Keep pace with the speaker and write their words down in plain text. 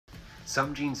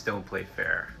Some genes don't play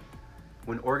fair.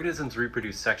 When organisms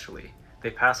reproduce sexually, they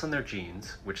pass on their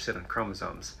genes, which sit on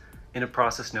chromosomes, in a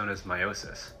process known as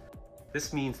meiosis.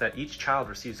 This means that each child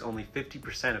receives only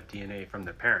 50% of DNA from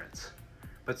their parents.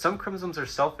 But some chromosomes are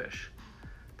selfish.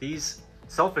 These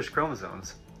selfish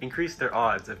chromosomes increase their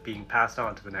odds of being passed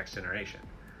on to the next generation.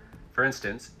 For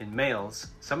instance, in males,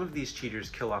 some of these cheaters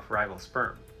kill off rival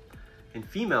sperm. In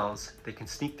females, they can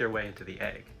sneak their way into the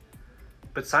egg.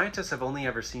 But scientists have only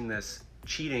ever seen this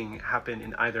cheating happen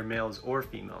in either males or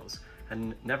females,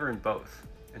 and never in both,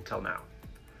 until now.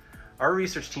 Our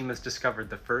research team has discovered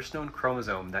the first known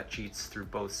chromosome that cheats through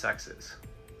both sexes.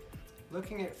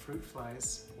 Looking at fruit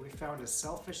flies, we found a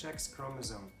selfish X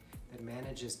chromosome that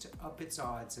manages to up its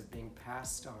odds of being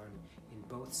passed on in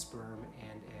both sperm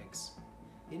and eggs.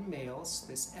 In males,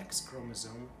 this X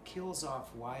chromosome kills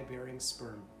off Y-bearing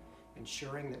sperm,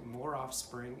 ensuring that more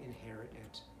offspring inherit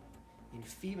it. In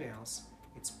females,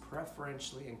 it's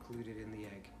preferentially included in the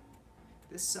egg.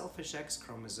 This selfish X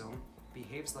chromosome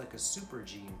behaves like a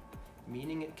supergene,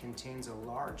 meaning it contains a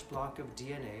large block of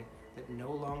DNA that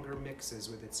no longer mixes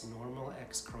with its normal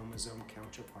X chromosome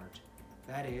counterpart.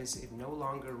 That is, it no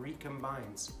longer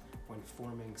recombines when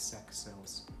forming sex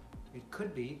cells. It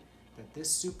could be that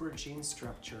this supergene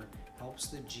structure helps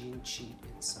the gene cheat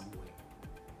in some way.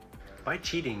 By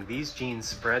cheating, these genes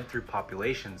spread through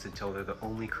populations until they're the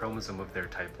only chromosome of their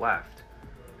type left.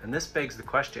 And this begs the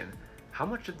question, how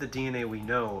much of the DNA we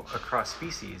know across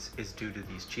species is due to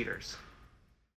these cheaters?